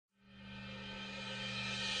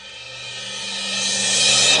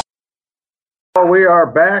We are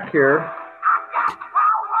back here.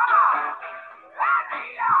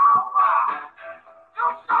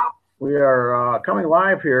 We are coming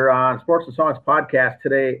live here on Sports and Songs podcast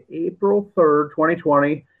today, April 3rd,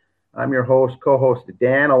 2020. I'm your host, co-host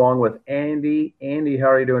Dan, along with Andy. Andy, how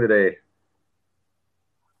are you doing today?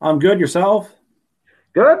 I'm good. Yourself?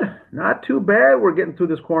 Good. Not too bad. We're getting through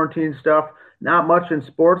this quarantine stuff. Not much in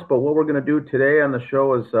sports, but what we're going to do today on the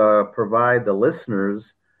show is provide the listeners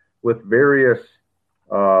with various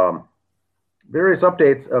updates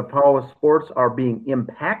of how sports are being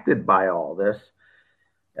impacted by all this.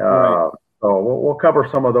 Right. So we'll cover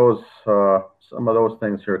some of those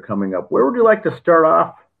things here coming up. Where would you like to start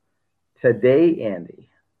off today,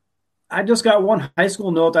 Andy? I just got one high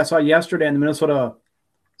school note I saw yesterday in the Minnesota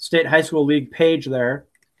State High School League page there.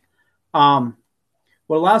 What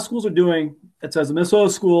a lot of schools are doing, it says the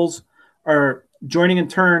Minnesota schools are joining in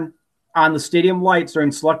turn on the stadium lights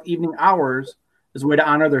during select evening hours as a way to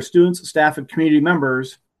honor their students, staff, and community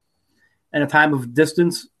members in a time of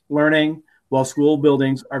distance learning while school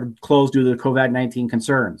buildings are closed due to the COVID-19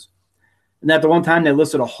 concerns. And at the one time, they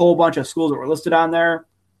listed a whole bunch of schools that were listed on there.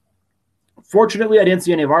 Fortunately, I didn't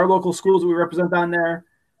see any of our local schools that we represent on there.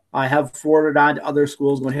 I have forwarded on to other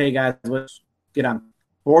schools going, hey, guys, let's get on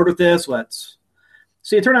board with this. Let's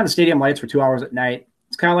see. You turn on the stadium lights for 2 hours at night.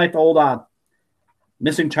 It's kind of like the old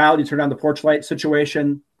missing child. You turn on the porch light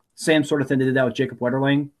situation. Same sort of thing they did that with Jacob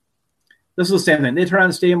Wetterling. This is the same thing. They turn on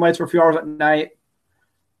the stadium lights for a few hours at night,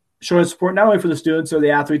 showing support not only for the students or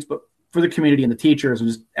the athletes, but for the community and the teachers and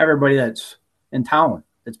just everybody that's in town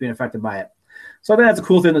that's being affected by it. So I think that's a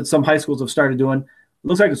cool thing that some high schools have started doing. It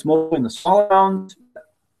looks like it's mostly in the smaller towns.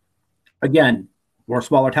 Again, we're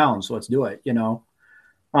smaller towns, so let's do it, even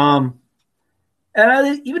if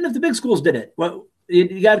the big schools did it, well,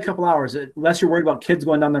 you got a couple hours, unless you're worried about kids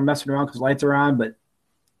going down there messing around because lights are on, but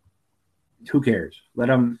who cares? Let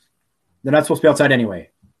them. They're not supposed to be outside anyway.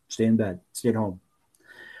 Stay in bed. Stay at home.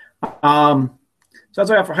 So that's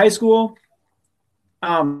what I got for high school.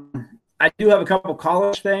 I do have a couple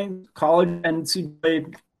college things. College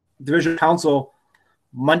NCAA Division Council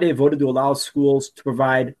Monday voted to allow schools to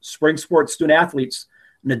provide spring sports student athletes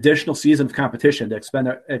an additional season of competition to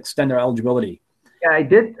extend their eligibility. Yeah, I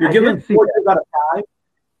did. You're given 4 years out of 5.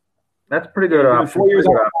 That's pretty good. 4 years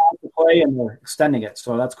out of 5 to play, and they're extending it,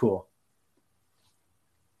 so that's cool.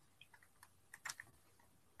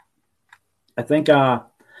 I think, I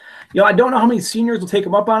don't know how many seniors will take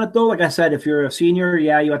them up on it, though. Like I said, if you're a senior,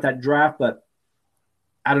 yeah, you got that draft, but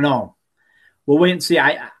I don't know. We'll wait and see.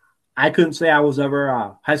 I couldn't say I was ever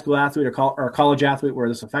a high school athlete or a college athlete where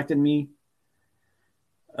this affected me.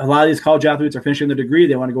 A lot of these college athletes are finishing their degree.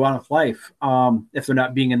 They want to go on with life if they're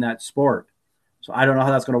not being in that sport. So I don't know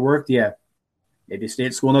how that's going to work. Yeah, maybe stay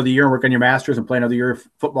at school another year and work on your master's and play another year of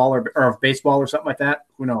football or of baseball or something like that.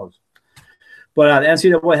 Who knows? But the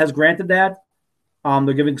NCAA has granted that.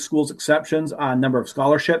 They're giving schools exceptions on number of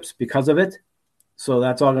scholarships because of it. So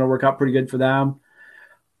that's all going to work out pretty good for them.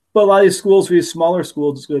 But a lot of these schools, for these smaller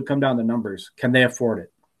schools, it's going to come down to numbers. Can they afford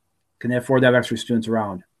it? Can they afford to have extra students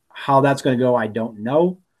around? How that's going to go, I don't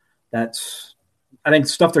know. I think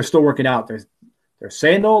stuff they're still working out. They're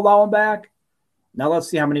saying they'll allow them back. Now let's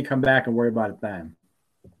see how many come back and worry about it then.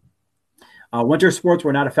 Winter sports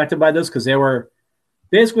were not affected by this because they were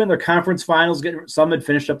basically in their conference finals. Some had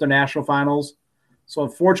finished up their national finals. So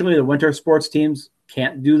unfortunately, the winter sports teams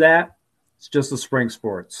can't do that. It's just the spring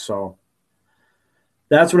sports. So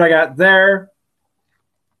that's what I got there.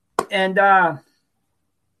 And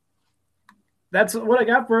that's what I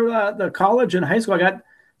got for the college and high school. I got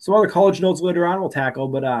some other college notes later on we'll tackle.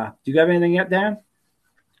 But do you have anything yet, Dan?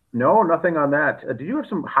 No, nothing on that. Did you have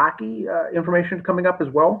some hockey information coming up as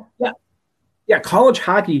well? Yeah, college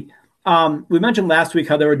hockey. We mentioned last week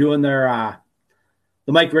how they were doing their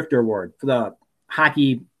the Mike Richter Award for the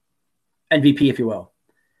hockey MVP, if you will.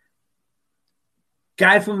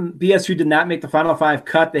 Guy from BSU did not make the Final Five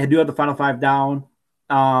cut. They do have the Final Five down.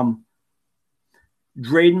 Drayden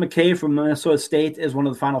McKay from Minnesota State is one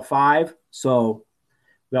of the Final Five. So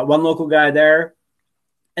we got one local guy there.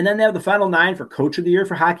 And then they have the Final 9 for Coach of the Year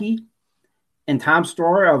for hockey. And Tom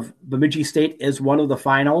Storer of Bemidji State is one of the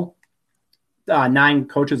final 9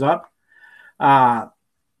 coaches up.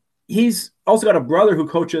 He's also got a brother who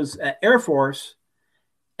coaches at Air Force.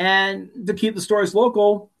 And to keep the stories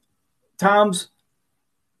local, Tom's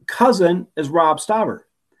cousin is Rob Stauber.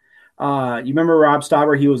 You remember Rob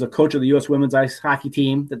Stauber? He was a coach of the U.S. women's ice hockey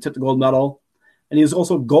team that took the gold medal. And he was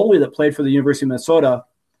also a goalie that played for the University of Minnesota.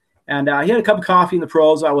 And he had a cup of coffee in the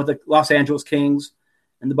pros with the Los Angeles Kings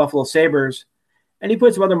and the Buffalo Sabres. And he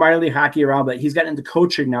played some other minor league hockey around, but he's gotten into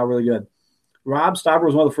coaching now really good. Rob Stauber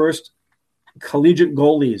was one of the first collegiate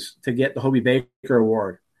goalies to get the Hobie Baker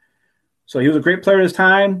Award. So he was a great player at his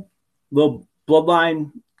time, little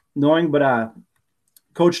bloodline knowing, but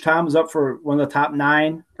Coach Tom is up for one of the top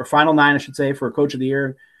 9, or final 9, I should say, for Coach of the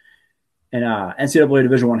Year in NCAA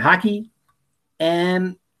Division I hockey.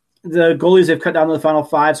 And the goalies have cut down to the final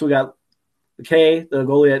 5. So we got McKay, the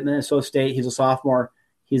goalie at Minnesota State. He's a sophomore.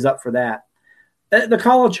 He's up for that. The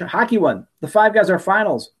college hockey one, the 5 guys are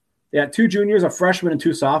finals. They got 2 juniors, a freshman, and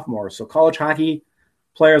 2 sophomores. So college hockey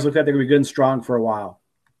players look like they're going to be good and strong for a while.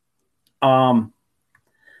 For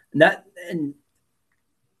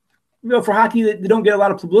hockey, they don't get a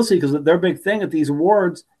lot of publicity because their big thing at these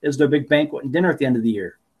awards is their big banquet and dinner at the end of the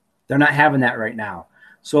year. They're not having that right now.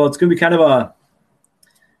 So it's going to be kind of a,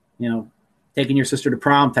 taking your sister to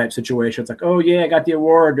prom type situation. It's like, oh, yeah, I got the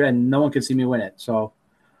award, and no one can see me win it. So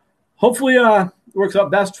hopefully it works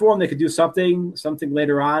out best for them. They could do something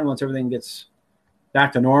later on once everything gets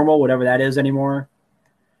back to normal, whatever that is anymore.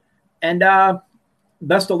 And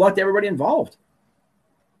best of luck to everybody involved.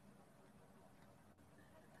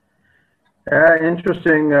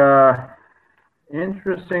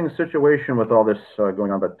 Interesting situation with all this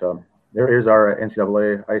going on, but there is our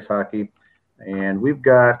NCAA ice hockey, and we've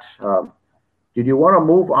got. Did you want to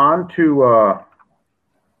move on to?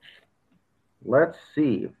 Let's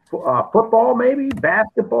see, football, maybe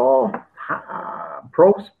basketball,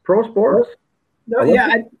 pro sports. No,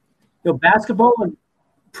 yeah, basketball and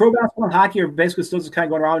pro basketball and hockey are basically still just kind of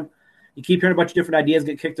going around. You keep hearing a bunch of different ideas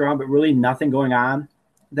get kicked around, but really nothing going on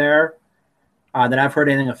there. That I've heard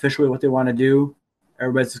anything officially what they want to do.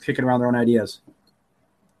 Everybody's just kicking around their own ideas.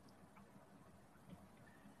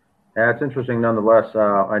 Yeah, it's interesting nonetheless.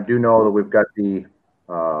 I do know that we've got the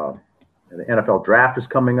NFL draft is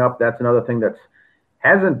coming up. That's another thing that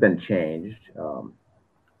hasn't been changed.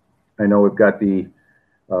 I know we've got the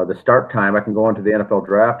start time. I can go into the NFL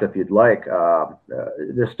draft if you'd like.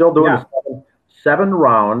 They're still doing seven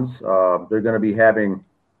rounds. They're going to be having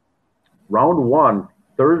round 1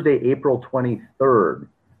 Thursday, April 23rd,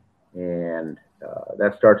 and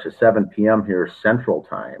that starts at 7 p.m. here Central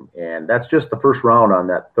Time, and that's just the first round on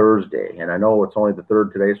that Thursday. And I know it's only the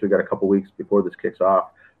 3rd today, so we got a couple weeks before this kicks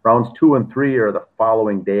off. Rounds 2 and 3 are the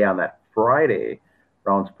following day on that Friday.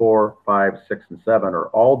 Rounds 4, 5, 6, and 7 are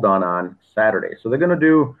all done on Saturday. So they're going to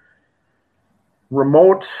do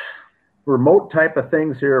remote type of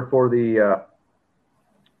things here for the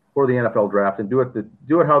NFL draft, and do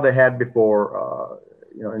it how they had before.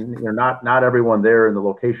 Not everyone there in the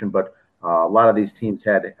location, but a lot of these teams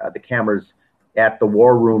had the cameras at the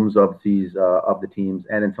war rooms of the teams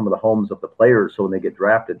and in some of the homes of the players. So when they get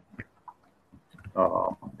drafted,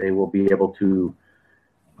 they will be able to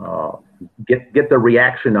get the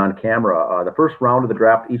reaction on camera. The first round of the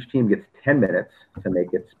draft, each team gets 10 minutes to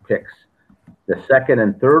make its picks. The second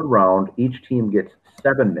and third round, each team gets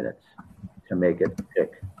 7 minutes to make its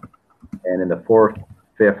pick. And in the 4th,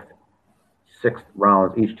 5th, 6th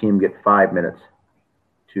rounds, each team gets 5 minutes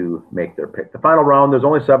to make their pick. The final round, there's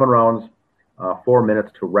only 7 rounds, 4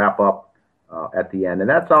 minutes to wrap up at the end. And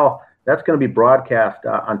that's all. That's going to be broadcast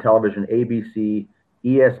on television. ABC,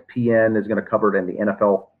 ESPN is going to cover it in the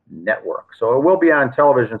NFL Network. So it will be on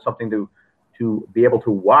television, something to be able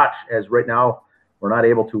to watch, as right now we're not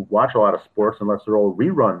able to watch a lot of sports unless they're all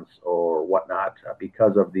reruns or whatnot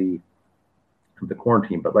because of the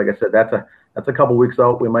quarantine. But like I said, that's a couple weeks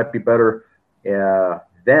out. We might be better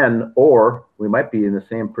then, or we might be in the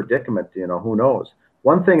same predicament. Who knows?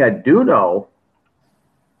 One thing I do know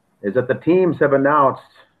is that the teams have announced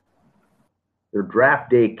their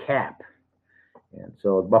draft day cap. And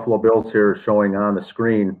so the Buffalo Bills here showing on the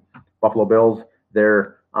screen. Buffalo Bills,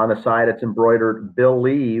 they're on the side, it's embroidered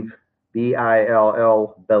Believe,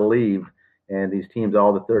 B-I-L-L, Believe. And these teams,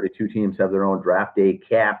 all the 32 teams, have their own draft day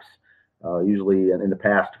caps. Usually in the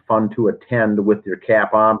past, fun to attend with your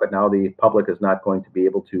cap on, but now the public is not going to be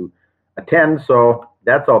able to attend, so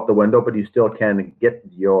that's out the window, but you still can get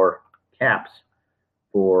your caps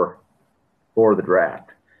for the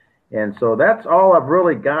draft. And so that's all I've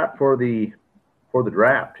really got for the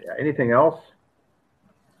draft. Anything else?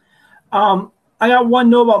 I got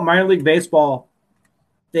one note about minor league baseball.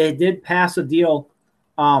 They did pass a deal.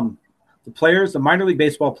 The minor league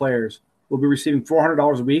baseball players, will be receiving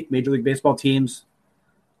 $400 a week. Major League Baseball teams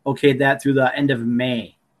okayed that through the end of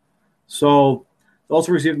May. So they'll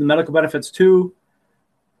also receive the medical benefits too.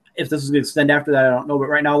 If this is going to extend after that, I don't know. But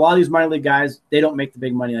right now, a lot of these minor league guys, they don't make the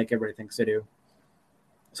big money like everybody thinks they do.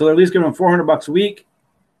 So they're at least giving them $400 a week.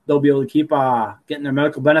 They'll be able to keep getting their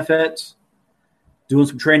medical benefits, doing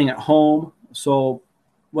some training at home. So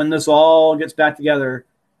when this all gets back together,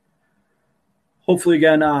 hopefully,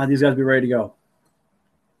 again, these guys will be ready to go.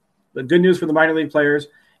 But good news for the minor league players.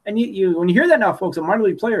 And you when you hear that now, folks, the minor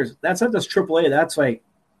league players, that's not just AAA. That's like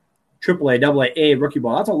AAA, AA, rookie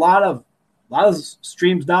ball. That's a lot of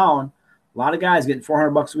streams down. A lot of guys getting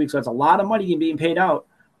 $400 a week. So that's a lot of money being paid out,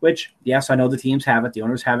 which, yes, I know the teams have it. The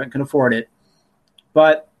owners haven't, can afford it.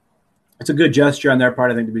 But it's a good gesture on their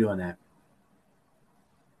part, I think, to be doing that.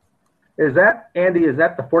 Is that, Andy, is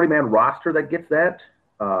that the 40-man roster that gets that?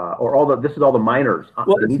 Or this is all the minors?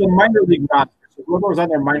 Well, it's the minor league roster. So whoever was on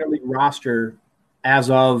their minor league roster as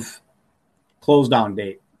of close down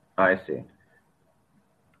date. I see.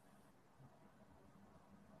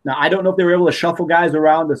 Now, I don't know if they were able to shuffle guys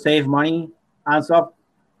around to save money on stuff.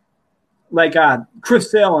 Like Chris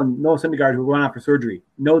Sale and Noah Syndergaard, who were going out for surgery.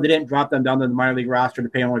 No, they didn't drop them down to the minor league roster to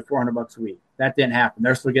pay only $400 a week. That didn't happen.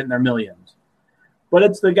 They're still getting their millions. But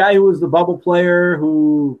it's the guy who was the bubble player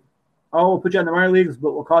who, we'll put you on the minor leagues,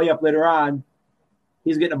 but we'll call you up later on.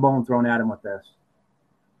 He's getting a bone thrown at him with this.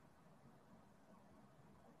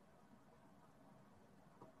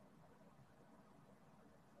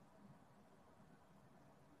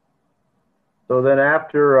 So then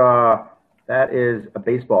after that is a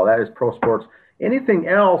baseball, that is pro sports. Anything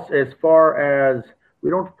else as far as we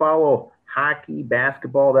don't follow hockey,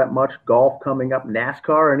 basketball that much, golf coming up,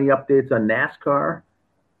 NASCAR, any updates on NASCAR?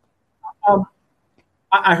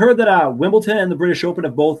 I heard that Wimbledon and the British Open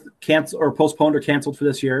have both canceled or postponed or canceled for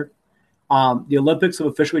this year. The Olympics have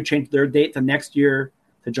officially changed their date to next year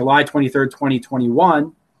to July 23rd,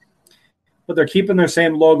 2021. But they're keeping their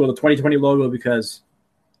same logo, the 2020 logo, because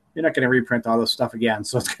you're not going to reprint all this stuff again.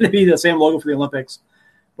 So it's going to be the same logo for the Olympics.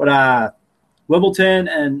 But Wimbledon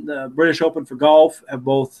and the British Open for golf have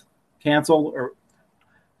both canceled. Or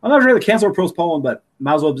I'm not sure they canceled or postponed, but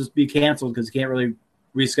might as well just be canceled because you can't really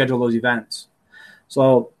reschedule those events.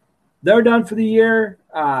 So they're done for the year.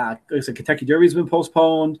 Like I said, Kentucky Derby's been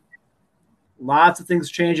postponed. Lots of things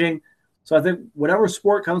changing. So I think whatever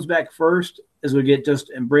sport comes back first is we get just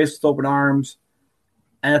embraced with open arms.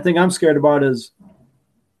 And the thing I'm scared about is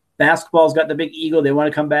basketball's got the big ego. They want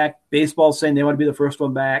to come back. Baseball's saying they want to be the first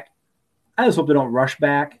one back. I just hope they don't rush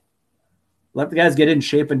back. Let the guys get in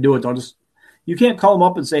shape and do it. You can't call them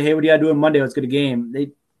up and say, hey, what do you got to do on Monday? Let's get a game.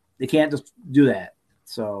 They can't just do that.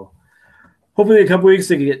 So hopefully in a couple weeks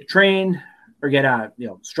they can get trained or get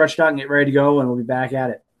stretched out and get ready to go, and we'll be back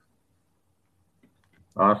at it.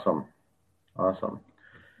 Awesome. All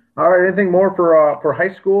right. Anything more for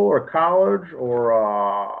high school or college or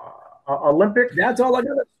Olympics? That's all I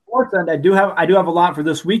got at sports, and I do have a lot for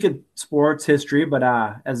this week in sports history, but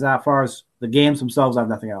as far as the games themselves, I have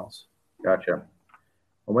nothing else. Gotcha.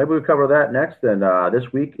 Well, maybe we'll cover that next then.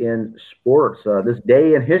 This week in sports, this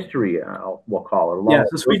day in history, we'll call it. Yes,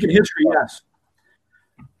 this week in history, yes.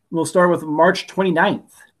 We'll start with March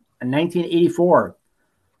 29th in 1984.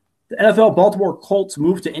 The NFL Baltimore Colts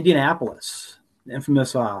moved to Indianapolis. The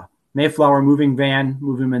infamous Mayflower moving van,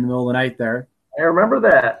 moving them in the middle of the night there. I remember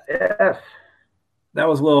that, yes. That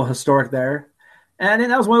was a little historic there. And then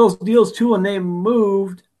that was one of those deals, too, when they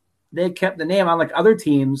moved, they kept the name on like other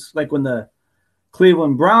teams. Like when the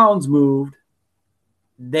Cleveland Browns moved,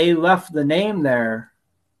 they left the name there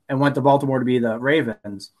and went to Baltimore to be the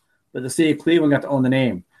Ravens. But the city of Cleveland got to own the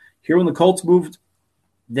name. Here when the Colts moved,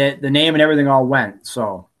 the name and everything all went.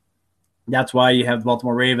 So that's why you have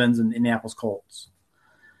Baltimore Ravens and Indianapolis Colts.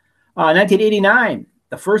 1989,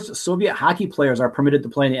 the first Soviet hockey players are permitted to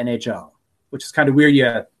play in the NHL, which is kind of weird.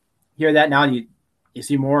 You hear that now, you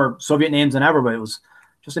see more Soviet names than ever, but it was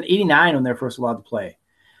just in 89 when they're first allowed to play.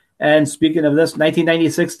 And speaking of this,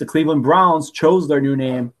 1996, the Cleveland Browns chose their new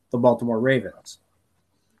name, the Baltimore Ravens.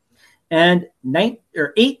 And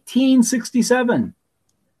 1867,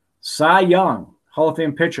 Cy Young, Hall of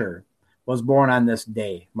Fame pitcher, was born on this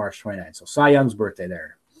day, March 29th. So Cy Young's birthday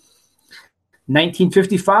there.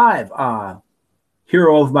 1955,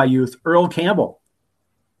 hero of my youth, Earl Campbell,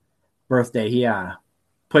 birthday. He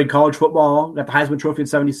played college football, got the Heisman Trophy in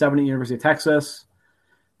 77 at the University of Texas.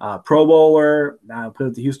 Pro Bowler, played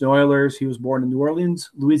with the Houston Oilers. He was born in New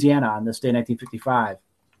Orleans, Louisiana on this day, 1955.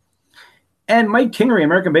 And Mike Kingery,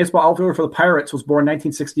 American baseball outfielder for the Pirates, was born in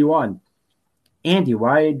 1961. Andy,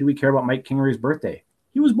 why do we care about Mike Kingery's birthday?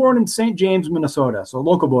 He was born in St. James, Minnesota, so a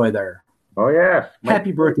local boy there. Oh, yes.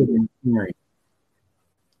 Happy birthday to Kingery.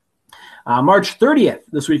 March 30th,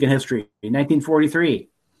 this week in history, 1943.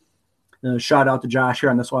 Shout out to Josh here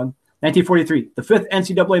on this one. 1943, the fifth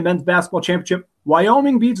NCAA men's basketball championship.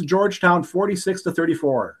 Wyoming beats Georgetown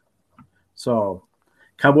 46-34. So,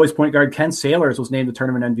 Cowboys point guard Ken Sailors was named the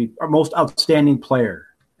tournament MVP, or most outstanding player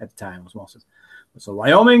at the time. So,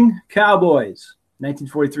 Wyoming Cowboys,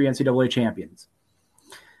 1943 NCAA champions.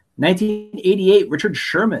 1988, Richard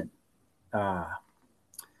Sherman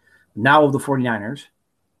now of the 49ers,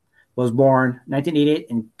 was born 1988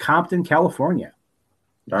 in Compton, California.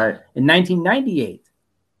 Nice. In 1998,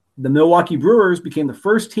 the Milwaukee Brewers became the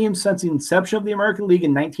first team since the inception of the American League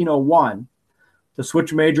in 1901 to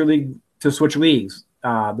switch leagues.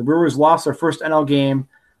 The Brewers lost their first NL game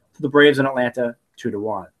to the Braves in Atlanta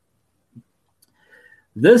 2-1.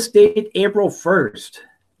 This week, April 1st,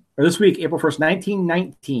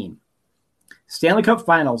 1919, Stanley Cup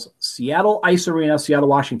Finals, Seattle Ice Arena, Seattle,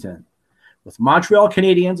 Washington, with Montreal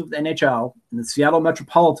Canadiens of the NHL and the Seattle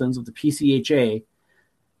Metropolitans of the PCHA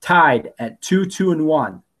tied at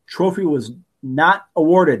 2-1. Trophy was not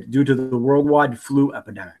awarded due to the worldwide flu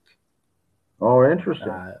epidemic. Oh,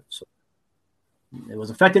 interesting. So it was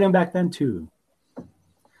affecting him back then too.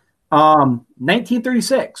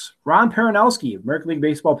 1936, Ron Peronowski, American League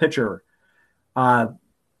Baseball pitcher,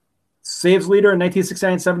 saves leader in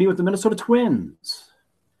 1969-70 with the Minnesota Twins,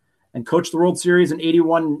 and coached the World Series in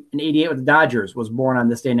 81 and 88 with the Dodgers, was born on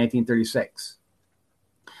this day in 1936.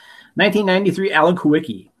 1993, Alan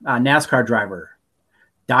Kulwicki, NASCAR driver,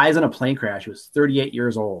 dies in a plane crash. He was 38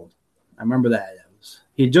 years old. I remember that.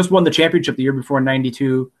 He had just won the championship the year before in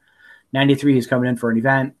 92. 93, he's coming in for an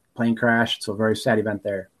event, plane crash. So a very sad event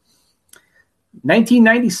there.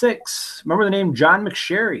 1996, remember the name John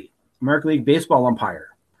McSherry, American League Baseball umpire.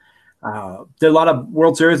 Did a lot of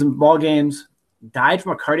World Series and ball games. Died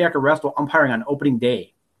from a cardiac arrest while umpiring on opening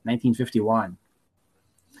day, 1951.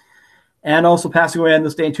 And also passing away on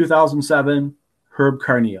this day in 2007, Herb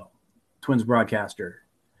Carneal, Twins broadcaster.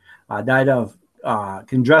 Died of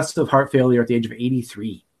congestive heart failure at the age of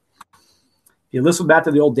 83. If you listen back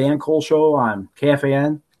to the old Dan Cole show on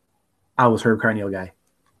KFAN, I was Herb Carneal guy.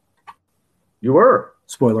 You were?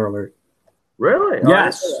 Spoiler alert. Really?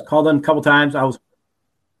 Yes. Called in a couple times. I was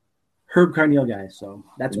Herb Carneal guy. So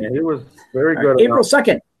that's me. He was very good. April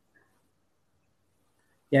 2nd.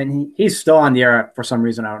 Yeah, and he's still on the air for some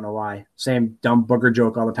reason. I don't know why. Same dumb booger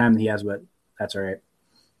joke all the time that he has, but that's all right.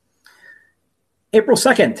 April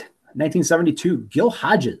 2nd, 1972, Gil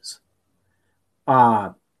Hodges.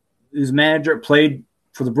 His manager played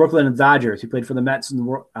for the Brooklyn Dodgers. He played for the Mets and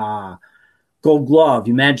the Gold Glove.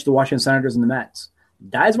 He managed the Washington Senators and the Mets.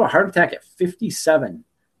 Dies of a heart attack at 57,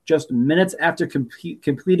 just minutes after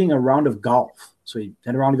completing a round of golf. So he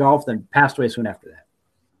had a round of golf, then passed away soon after that.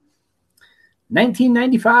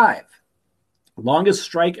 1995, longest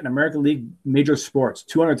strike in American League major sports,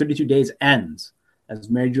 232 days ends as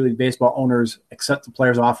Major League Baseball owners accept the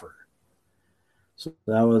player's offer. So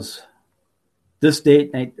that was this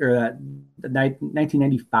date,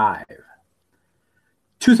 1995.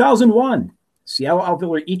 2001, Seattle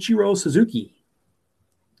outfielder Ichiro Suzuki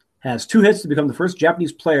has 2 hits to become the first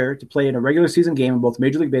Japanese player to play in a regular season game in both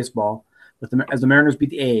Major League Baseball as the Mariners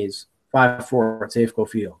beat the A's 5-4 at Safeco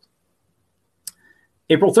Field.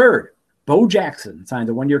 April 3rd, Bo Jackson signs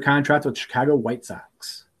a 1-year contract with Chicago White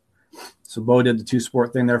Sox. So Bo did the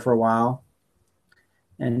 2-sport thing there for a while.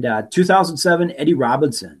 And 2007, Eddie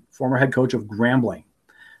Robinson, former head coach of Grambling,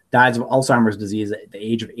 dies of Alzheimer's disease at the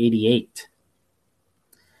age of 88.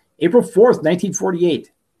 April 4th,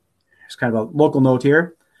 1948, there's kind of a local note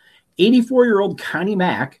here. 84-year-old Connie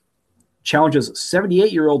Mack challenges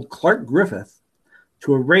 78-year-old Clark Griffith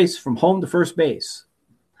to a race from home to first base.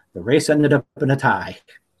 The race ended up in a tie.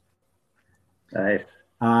 Nice.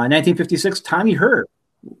 1956, Tommy Herr.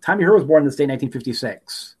 Tommy Herr was born in this day in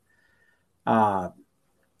 1956.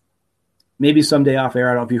 Maybe someday off air,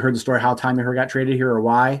 I don't know if you heard the story how Tommy Herr got traded here or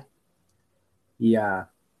why. Yeah.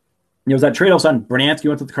 It was that trade all of a sudden. Bernansky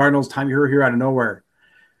went to the Cardinals, Tommy Herr here out of nowhere.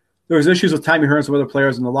 There was issues with Tommy Herr and some other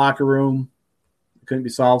players in the locker room. It couldn't be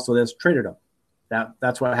solved, so they just traded him.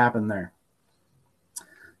 That's what happened there.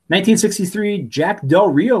 1963, Jack Del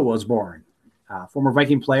Rio was born. Former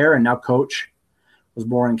Viking player and now coach. Was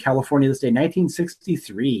born in California this day,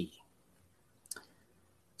 1963.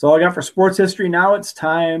 That's all I got for sports history. Now it's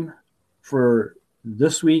time for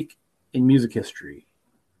This Week in Music History.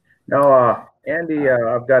 Now, Andy,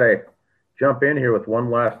 I've got to jump in here with one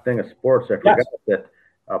last thing of sports. I forgot that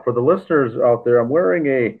for the listeners out there, I'm wearing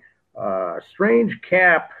a strange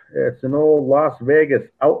cap. It's an old Las Vegas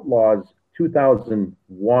Outlaws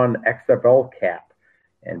 2001 XFL cap.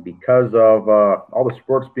 And because of all the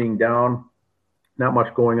sports being down, not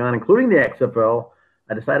much going on, including the XFL,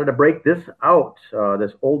 I decided to break this out,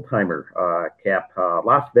 this old-timer cap,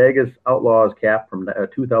 Las Vegas Outlaws cap from the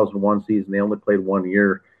 2001 season. They only played 1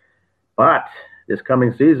 year. But this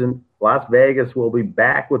coming season, Las Vegas will be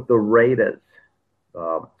back with the Raiders.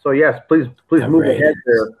 So, yes, please move ahead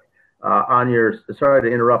there on your – sorry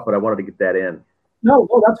to interrupt, but I wanted to get that in. No,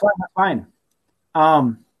 that's fine. That's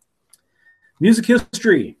fine. Music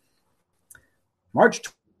history. March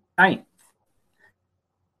 9th.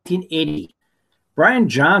 1980, Brian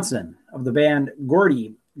Johnson of the band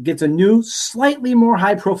Gordy gets a new, slightly more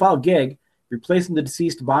high-profile gig, replacing the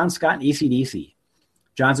deceased Bon Scott and AC/DC.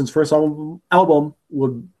 Johnson's first album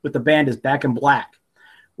with the band is Back in Black,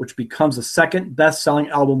 which becomes the second best-selling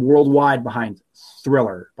album worldwide behind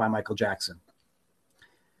Thriller by Michael Jackson.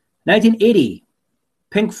 1980,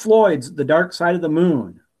 Pink Floyd's The Dark Side of the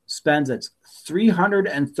Moon spends its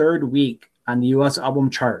 303rd week on the U.S. album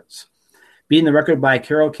charts, beating the record by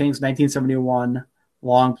Carole King's 1971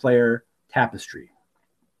 long player Tapestry.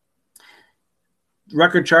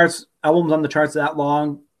 Record charts, albums on the charts that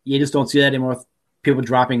long, you just don't see that anymore with people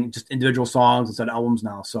dropping just individual songs instead of albums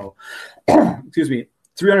now. So, excuse me,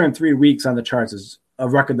 303 weeks on the charts is a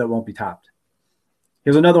record that won't be topped.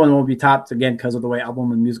 Here's another one that won't be topped, again, because of the way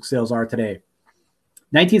album and music sales are today.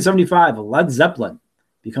 1975, Led Zeppelin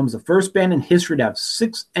becomes the first band in history to have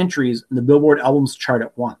 6 entries in the Billboard Albums chart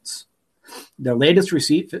at once. Their latest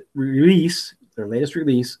release,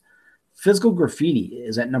 Physical Graffiti,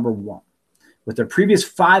 is at number 1, with their previous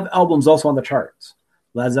 5 albums also on the charts.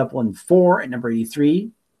 Led Zeppelin 4 at number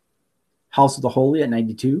 83, House of the Holy at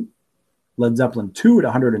 92, Led Zeppelin 2 at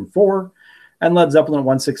 104, and Led Zeppelin at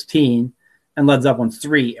 116, and Led Zeppelin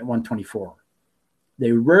 3 at 124.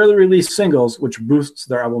 They rarely release singles, which boosts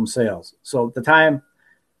their album sales. So at the time,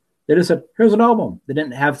 they just said, here's an album. They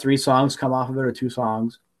didn't have 3 songs come off of it or 2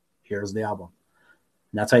 songs. Here's the album.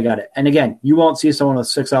 And that's how you got it. And again, you won't see someone with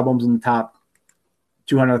 6 albums in the top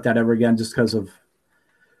 200 like that ever again, just because of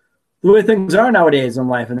the way things are nowadays in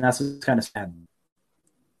life. And that's just kind of sad.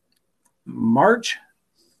 March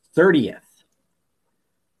 30th,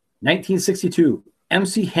 1962.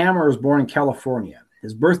 MC Hammer was born in California.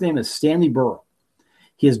 His birth name is Stanley Burrell.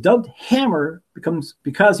 He is dubbed Hammer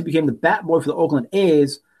because he became the bat boy for the Oakland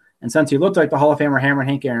A's, and since he looked like the Hall of Famer Hammer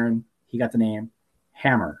Hank Aaron, he got the name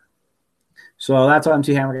Hammer. So that's how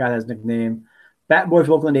MC Hammer got his nickname. Bat boy for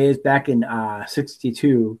the Oakland A's back in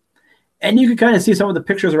 62. And you can kind of see some of the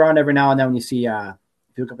pictures around every now and then when you see, if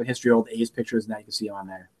you look up in history, old A's pictures, and that you can see them on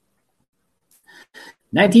there.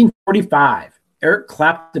 1945, Eric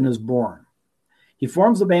Clapton is born. He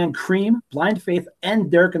forms the band Cream, Blind Faith,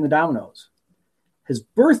 and Derek and the Dominos. His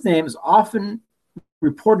birth name is often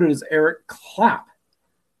reported as Eric Clapp,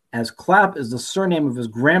 as Clapp is the surname of his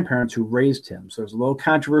grandparents who raised him. So there's a little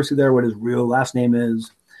controversy there what his real last name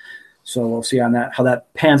is. So we'll see on that how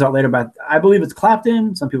that pans out later. But I believe it's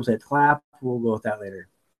Clapton. Some people say it's Clapp. We'll go with that later.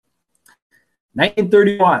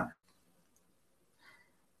 1931.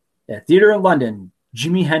 At a theater in London,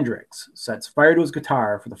 Jimi Hendrix sets fire to his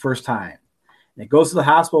guitar for the first time. And it goes to the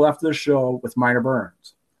hospital after the show with minor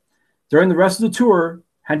burns. During the rest of the tour,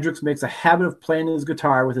 Hendrix makes a habit of playing his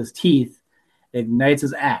guitar with his teeth and ignites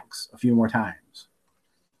his axe a few more times.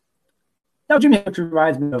 Now, Jimi Hendrix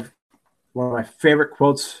reminds me of one of my favorite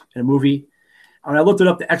quotes in a movie. When I looked it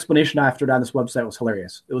up, the explanation after it on this website was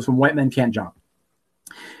hilarious. It was from White Men Can't Jump.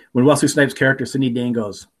 When Wesley Snipes' character, Sidney Dane,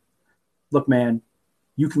 goes, "Look, man,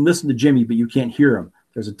 you can listen to Jimmy, but you can't hear him.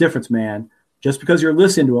 There's a difference, man. Just because you're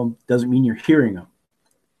listening to him doesn't mean you're hearing him."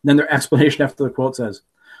 And then their explanation after the quote says,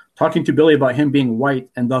 "Talking to Billy about him being white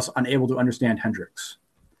and thus unable to understand Hendrix."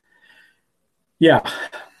 Yeah.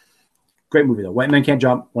 Great movie, though. White Men Can't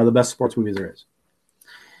Jump, one of the best sports movies there is.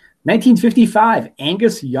 1955,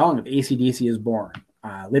 Angus Young of AC/DC is born.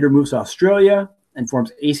 Later moves to Australia and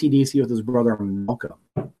forms AC/DC with his brother Malcolm.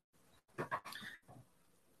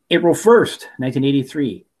 April 1st,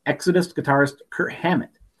 1983, Exodus guitarist Kirk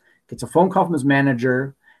Hammett gets a phone call from his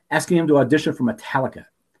manager asking him to audition for Metallica.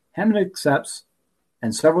 Hammett accepts,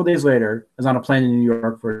 and several days later is on a plane in New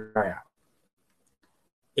York for a tryout.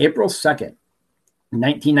 April 2nd,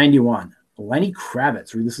 1991, Lenny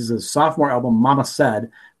Kravitz releases his sophomore album, Mama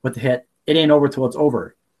Said, with the hit It Ain't Over Till It's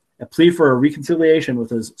Over, a plea for a reconciliation with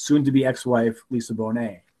his soon-to-be ex-wife, Lisa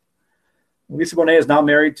Bonet. Lisa Bonet is now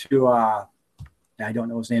married to, I don't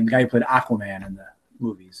know his name, the guy who played Aquaman in the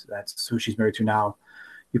movies. That's who she's married to now.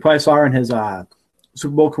 You probably saw her in his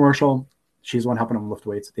Super Bowl commercial. She's the one helping him lift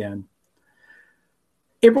weights at the end.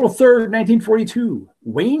 April 3rd, 1942,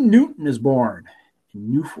 Wayne Newton is born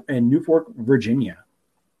in Newport, Virginia.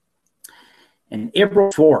 And April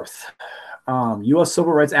 4th, U.S.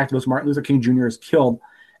 civil rights activist Martin Luther King Jr. is killed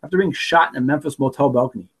after being shot in a Memphis motel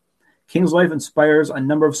balcony. King's life inspires a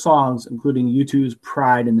number of songs, including U2's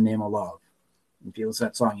Pride in the Name of Love. If you listen to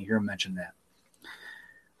that song, you hear him mention that.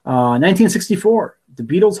 1964, the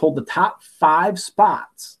Beatles hold the top 5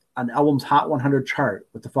 spots on the album's Hot 100 chart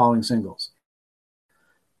with the following singles.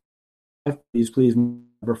 Please,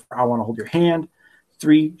 number 4, I Want to Hold Your Hand.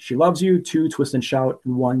 3, She Loves You. 2, Twist and Shout.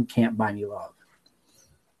 And 1, Can't Buy Me Love.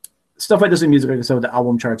 stuff like this in music, like I said with the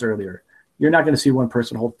album charts earlier, you're not going to see one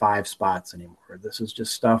person hold 5 spots anymore. This is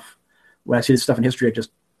just stuff. When I see this stuff in history,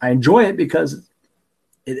 I enjoy it because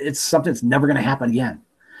it's something that's never going to happen again.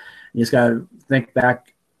 You just got to think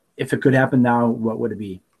back. If it could happen now, what would it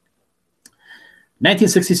be?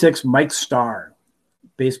 1966, Mike Starr,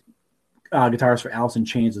 bass guitarist for Alice in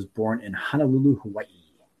Chains, was born in Honolulu, Hawaii.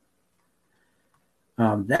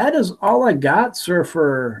 That is all I got, sir,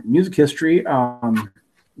 for music history.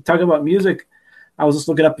 Talking about music, I was just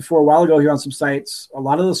looking up before a while ago here on some sites. A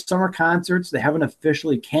lot of the summer concerts, they haven't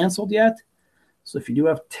officially canceled yet. So if you do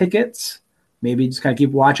have tickets, maybe just kind of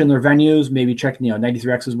keep watching their venues, maybe check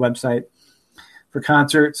 93X's website for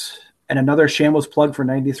concerts. And another shameless plug for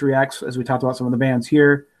 93X, as we talked about some of the bands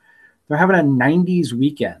here, they're having a 90s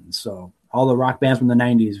weekend. So all the rock bands from the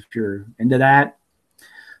 90s, if you're into that,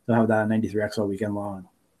 they'll have that on 93X all weekend long.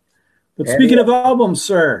 But speaking of albums,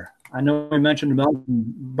 sir, I know we mentioned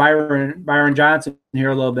Byron Johnson here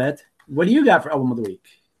a little bit. What do you got for album of the week?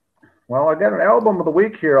 Well, I got an album of the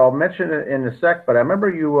week here. I'll mention it in a sec, but I remember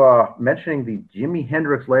you mentioning the Jimi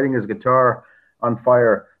Hendrix lighting his guitar on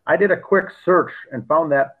fire. I did a quick search and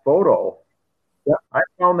found that photo. Yeah. I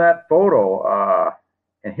found that photo,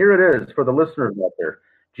 and here it is for the listeners out there.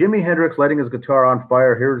 Jimi Hendrix lighting his guitar on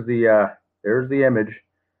fire. There's the image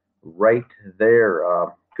right there.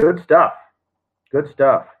 Good stuff. Good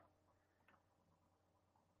stuff.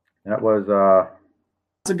 That was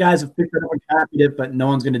lots of guys have picked it up and copied it, but no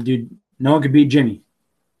one could beat Jimi.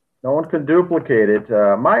 No one can duplicate it.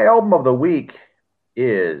 My album of the week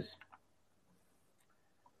is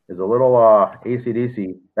a little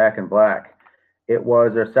AC/DC, Back in Black. It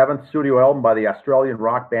was their 7th studio album by the Australian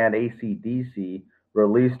rock band AC/DC,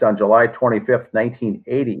 released on July 25th,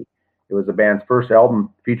 1980. It was the band's first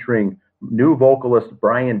album featuring new vocalist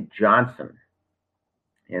Brian Johnson.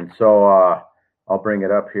 And so I'll bring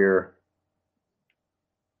it up here.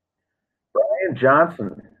 Brian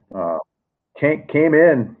Johnson came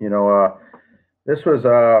in, this was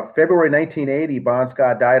February 1980. Bon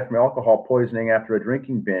Scott died from alcohol poisoning after a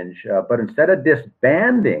drinking binge. But instead of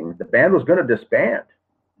disbanding, the band was going to disband.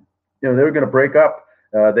 They were going to break up.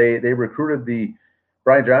 They recruited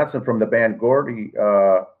Brian Johnson from the band Gordy,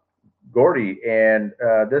 and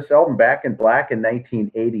this album, Back in Black, in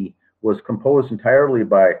 1980, was composed entirely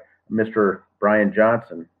by Mr. Brian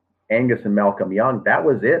Johnson, Angus and Malcolm Young. That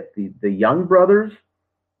was it. The Young brothers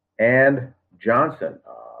and Johnson,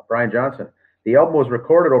 Brian Johnson. The album was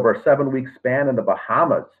recorded over a 7-week span in the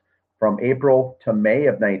Bahamas from April to May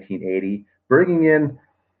of 1980, bringing in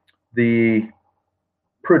the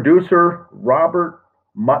producer Robert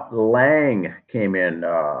Mutt Lange came in.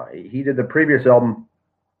 He did the previous album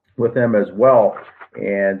with them as well,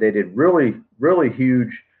 and they did really, really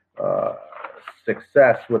huge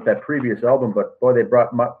success with that previous album. But boy, they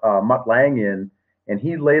brought Mutt Lange in, and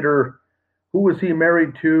he later, who was he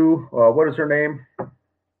married to? What is her name?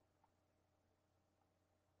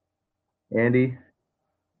 Andy?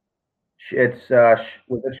 It's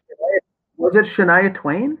was it Shania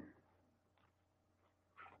Twain?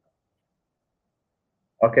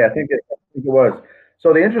 Okay, I think it was.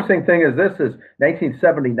 So the interesting thing is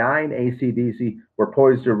 1979 AC/DC were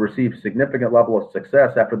poised to receive significant level of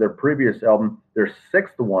success after their previous album. Their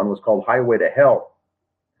 6th one was called Highway to Hell.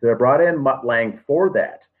 They brought in Mutt Lange for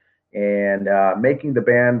that, and making the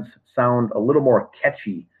band's sound a little more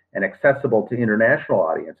catchy and accessible to international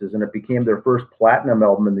audiences, and it became their first platinum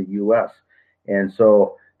album in the U.S. And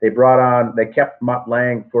so they kept Mutt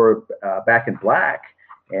Lange for Back in Black,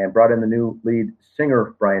 and brought in the new lead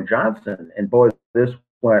singer, Brian Johnson. And boy, this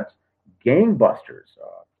went gangbusters.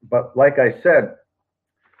 But like I said,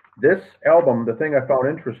 this album, the thing I found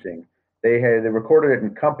interesting, they recorded it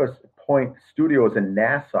in Compass Point Studios in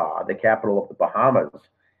Nassau, the capital of the Bahamas.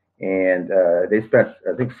 And they spent,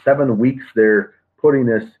 I think, 7 weeks there putting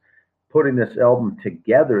this album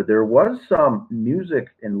together. There was some music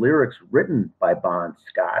and lyrics written by Bon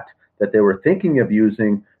Scott that they were thinking of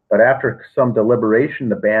using, but after some deliberation,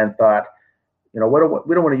 the band thought, we don't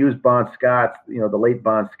want to use Bon Scott's, the late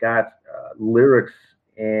Bon Scott's lyrics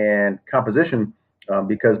and composition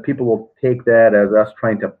because people will take that as us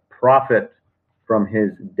trying to profit from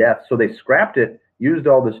his death. So they scrapped it, used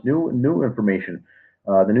all this new information,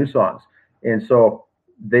 the new songs. And so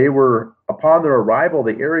they were, upon their arrival,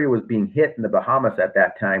 the area was being hit in the Bahamas at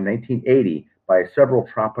that time, 1980, by several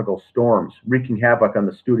tropical storms, wreaking havoc on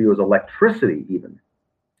the studio's electricity even.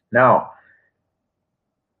 Now,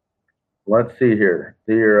 let's see here.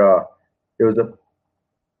 There was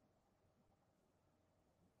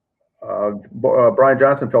Brian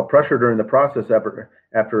Johnson felt pressure during the process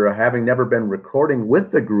after having never been recording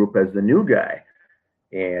with the group as the new guy.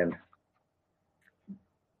 And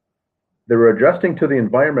They were adjusting to the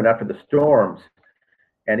environment after the storms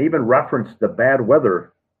and even referenced the bad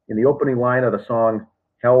weather in the opening line of the song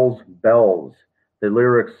Hell's Bells. The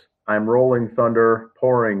lyrics, I'm rolling thunder,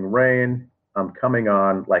 pouring rain, I'm coming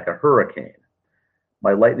on like a hurricane.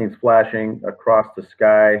 My lightning's flashing across the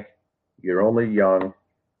sky. You're only young,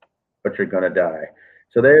 but you're gonna die.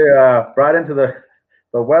 So they brought into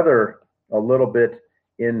the weather a little bit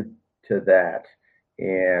into that.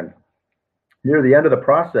 And near the end of the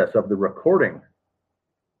process of the recording,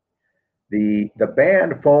 the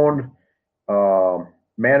band phoned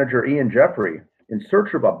manager Ian Jeffrey in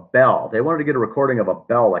search of a bell. They wanted to get a recording of a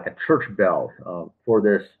bell, like a church bell, for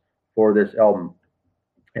this album,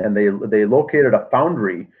 and they located a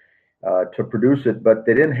foundry to produce it, but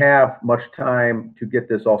they didn't have much time to get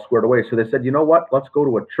this all squared away. So they said, you know what? Let's go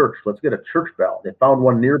to a church. Let's get a church bell. They found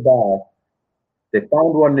one nearby.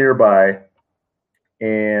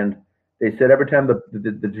 And they said every time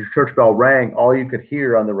the church bell rang, all you could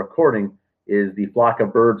hear on the recording is the flock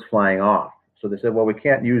of birds flying off. So they said, well, we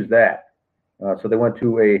can't use that. So they went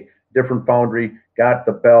to a different foundry, got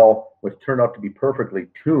the bell, which turned out to be perfectly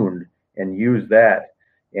tuned, and used that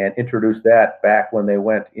and introduced that back when they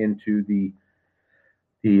went into the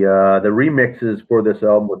remixes for this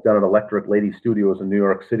album was done at Electric Lady Studios in New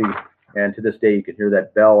York City. And to this day, you can hear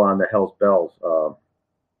that bell on the Hell's Bells.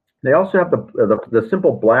 They also have the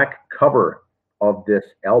simple black cover of this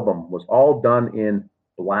album was all done in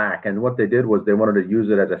black. And what they did was they wanted to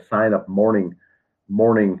use it as a sign of mourning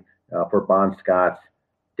for Bon Scott's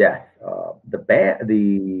death.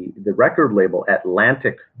 The record label,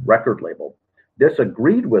 Atlantic record label,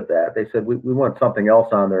 disagreed with that. They said, we want something else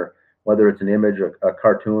on there, whether it's an image, a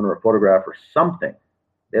cartoon, or a photograph, or something.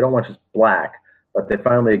 They don't want just black, but they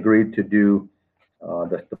finally agreed to do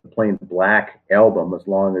the plain black album as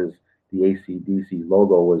long as the AC/DC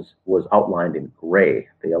logo was outlined in gray.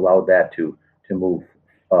 They allowed that to move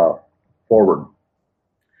forward.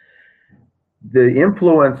 The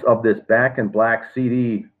influence of this Back in Black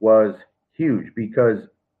CD was huge because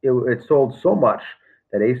it sold so much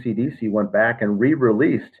that AC/DC went back and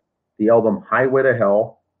re-released the album Highway to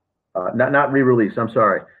Hell. Not re-released, I'm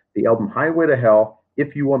sorry. The album Highway to Hell,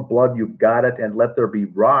 If You Want Blood, You've Got It, and Let There Be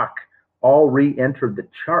Rock all re-entered the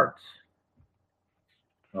charts.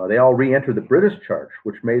 They all re-entered the British charts,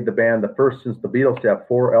 which made the band the first since the Beatles to have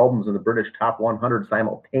 4 albums in the British Top 100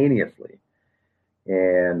 simultaneously.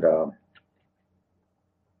 And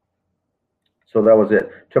so that was it.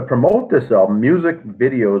 To promote this album, music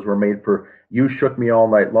videos were made for You Shook Me All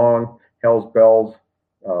Night Long, Hell's Bells,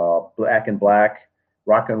 Back in Black,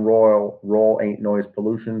 Rock and Roll Ain't Noise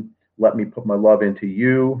Pollution, Let Me Put My Love Into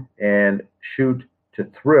You, and Shoot to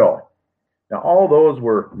Thrill. Now, all those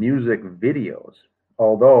were music videos,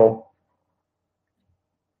 although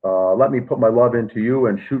Let Me Put My Love Into You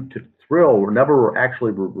and Shoot to Thrill were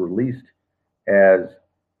actually released as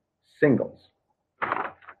singles.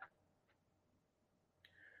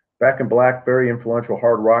 Back in Black, very influential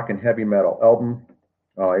hard rock and heavy metal album.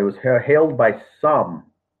 It was hailed by some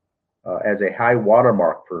as a high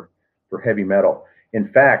watermark for heavy metal. In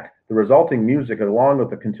fact, the resulting music, along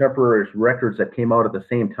with the contemporary records that came out at the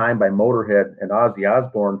same time by Motorhead and Ozzy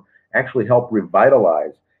Osbourne, actually helped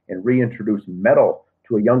revitalize and reintroduce metal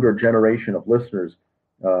to a younger generation of listeners,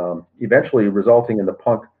 eventually resulting in the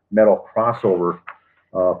punk metal crossover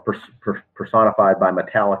personified by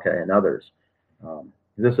Metallica and others.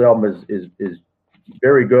 This album is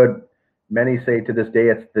very good. Many say to this day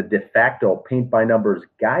it's the de facto paint by numbers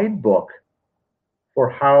guidebook for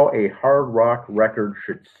how a hard rock record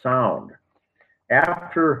should sound.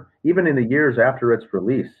 Even in the years after its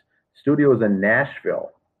release, studios in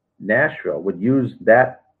Nashville would use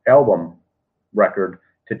that album record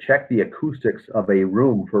to check the acoustics of a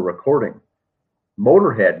room for recording.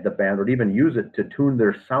 Motorhead, the band, would even use it to tune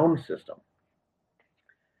their sound system.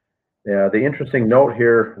 The interesting note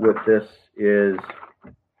here with this is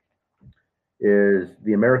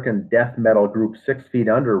the American death metal group 6 Feet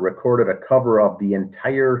Under recorded a cover of the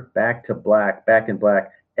entire Back in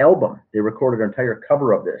Black album. They recorded an entire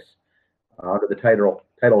cover of this under the title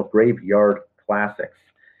Graveyard Classics.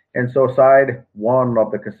 And so side 1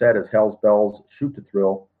 of the cassette is Hell's Bells, Shoot to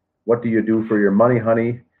Thrill, What Do You Do for Your Money,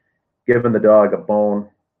 Honey, Giving the Dog a Bone,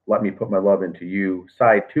 Let Me Put My Love Into You.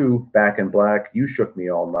 Side 2, Back in Black, You Shook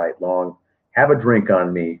Me All Night Long, Have a Drink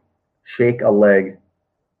on Me, Shake a Leg,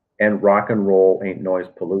 and Rock and Roll Ain't Noise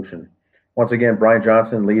Pollution. Once again, Brian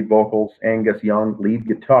Johnson, lead vocals, Angus Young, lead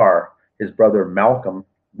guitar, his brother Malcolm,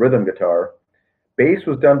 rhythm guitar. Bass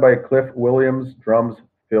was done by Cliff Williams, drums,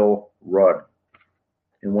 Phil Rudd.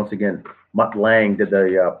 And once again, Mutt Lange did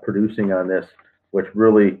the producing on this, which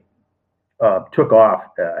really took off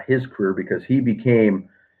his career because he became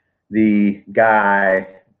the guy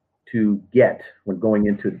to get when going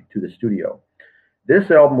into the studio.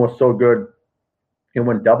 This album was so good, it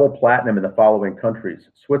went double platinum in the following countries: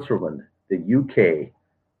 Switzerland, the UK,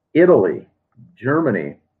 Italy,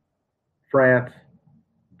 Germany, France,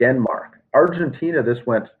 Denmark. Argentina, this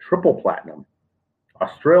went triple platinum.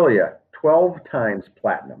 Australia, 12 times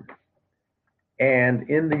platinum. And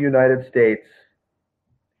in the United States,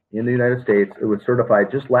 it was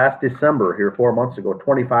certified just last December, here 4 months ago,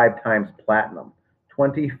 25 times platinum.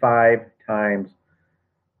 25 times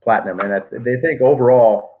platinum. And they think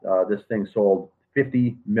overall, this thing sold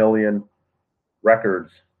 50 million records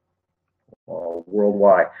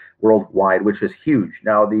worldwide, which is huge.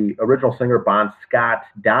 Now, the original singer, Bon Scott,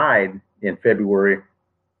 died in February.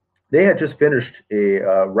 They had just finished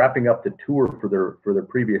wrapping up the tour for their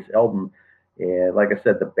previous album. And like I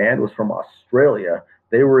said, the band was from Australia.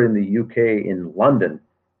 They were in the UK, in London.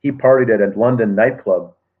 He partied at a London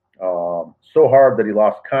nightclub so hard that he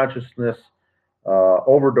lost consciousness,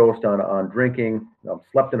 overdosed on drinking,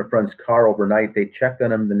 slept in a friend's car overnight. They checked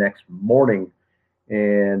on him the next morning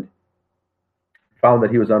and found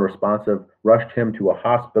that he was unresponsive, rushed him to a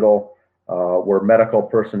hospital where medical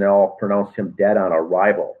personnel pronounced him dead on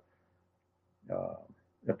arrival.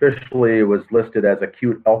 Officially, it was listed as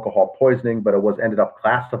acute alcohol poisoning, but it was ended up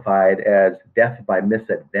classified as death by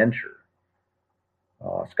misadventure.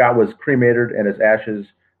 Scott was cremated, and his ashes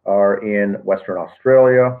are in Western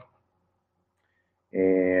Australia.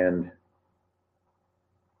 And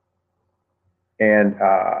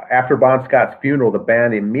after Bon Scott's funeral, the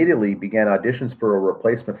band immediately began auditions for a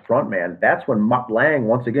replacement frontman. That's when Mutt Lange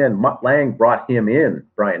brought him in,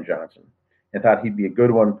 Brian Johnson, and thought he'd be a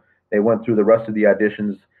good one. They went through the rest of the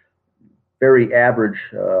auditions, very average.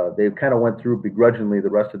 They kind of went through begrudgingly the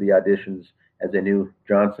rest of the auditions as they knew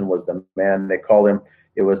Johnson was the man. They called him.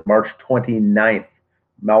 It was March 29th.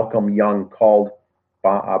 Malcolm Young called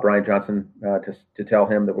Brian Johnson to tell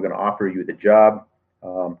him that we're going to offer you the job.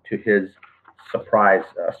 To his surprise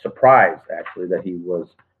actually, that he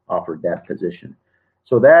was offered that position.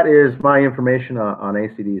 So that is my information on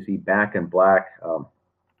AC/DC Back in Black.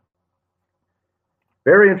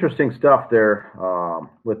 Very interesting stuff there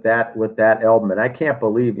with that album, and I can't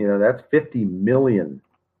believe that's 50 million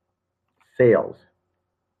sales,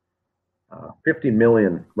 50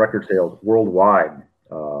 million record sales worldwide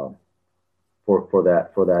for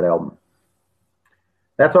that album.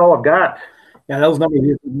 That's all I've got. Yeah, those numbers.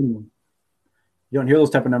 You don't hear those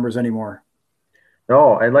type of numbers anymore.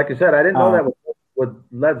 No, and like you said, I didn't know that with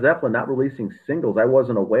Led Zeppelin not releasing singles. I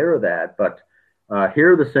wasn't aware of that, but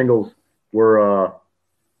here the singles were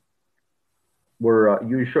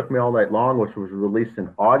You Shook Me All Night Long, which was released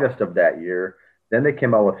in August of that year. Then they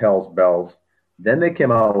came out with Hell's Bells. Then they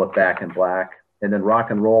came out with Back in Black, and then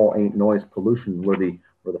Rock and Roll Ain't Noise Pollution were the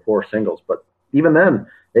 4 singles. But even then,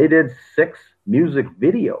 they did 6 music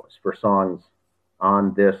videos for songs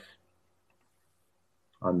on this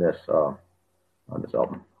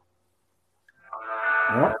album.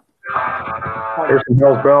 Yep. There's some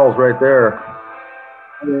Hell's Bells right there.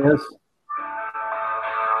 Yes.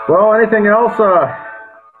 Well, anything else,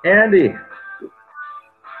 Andy?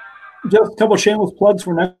 Just a couple of shameless plugs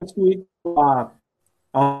for next week.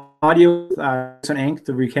 Audio and Inc.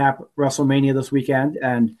 to recap WrestleMania this weekend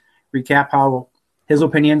and recap how his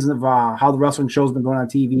opinions of how the wrestling show's been going on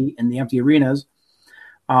TV in the empty arenas.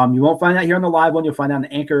 You won't find that here on the live one. You'll find that on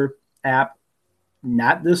the Anchor app,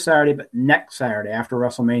 not this Saturday, but next Saturday after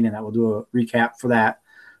WrestleMania. That we'll do a recap for that.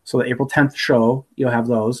 So the April 10th show, you'll have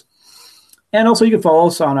those. And also you can follow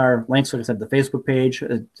us on our links, like I said, the Facebook page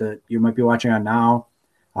that you might be watching on now,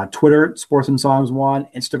 Twitter, Sports and Songs 1,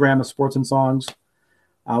 Instagram is Sports and Songs.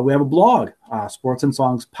 We have a blog, Sports and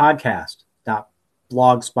Songs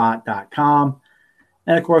Podcast.blogspot.com.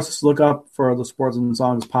 And of course, just look up for the Sports and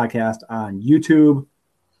Songs Podcast on YouTube.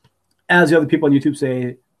 As the other people on YouTube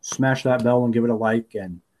say, smash that bell and give it a like,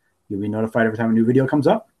 and you'll be notified every time a new video comes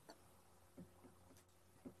up.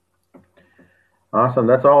 Awesome.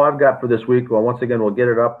 That's all I've got for this week. Well, once again, we'll get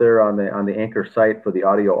it up there on the Anchor site for the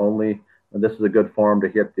audio only. And this is a good forum to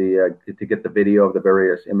get the video of the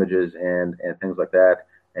various images and things like that.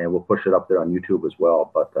 And we'll push it up there on YouTube as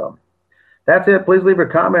well. But that's it. Please leave your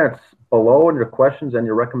comments below and your questions and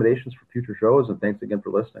your recommendations for future shows. And thanks again for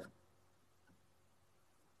listening.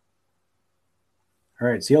 All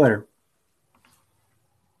right. See you later.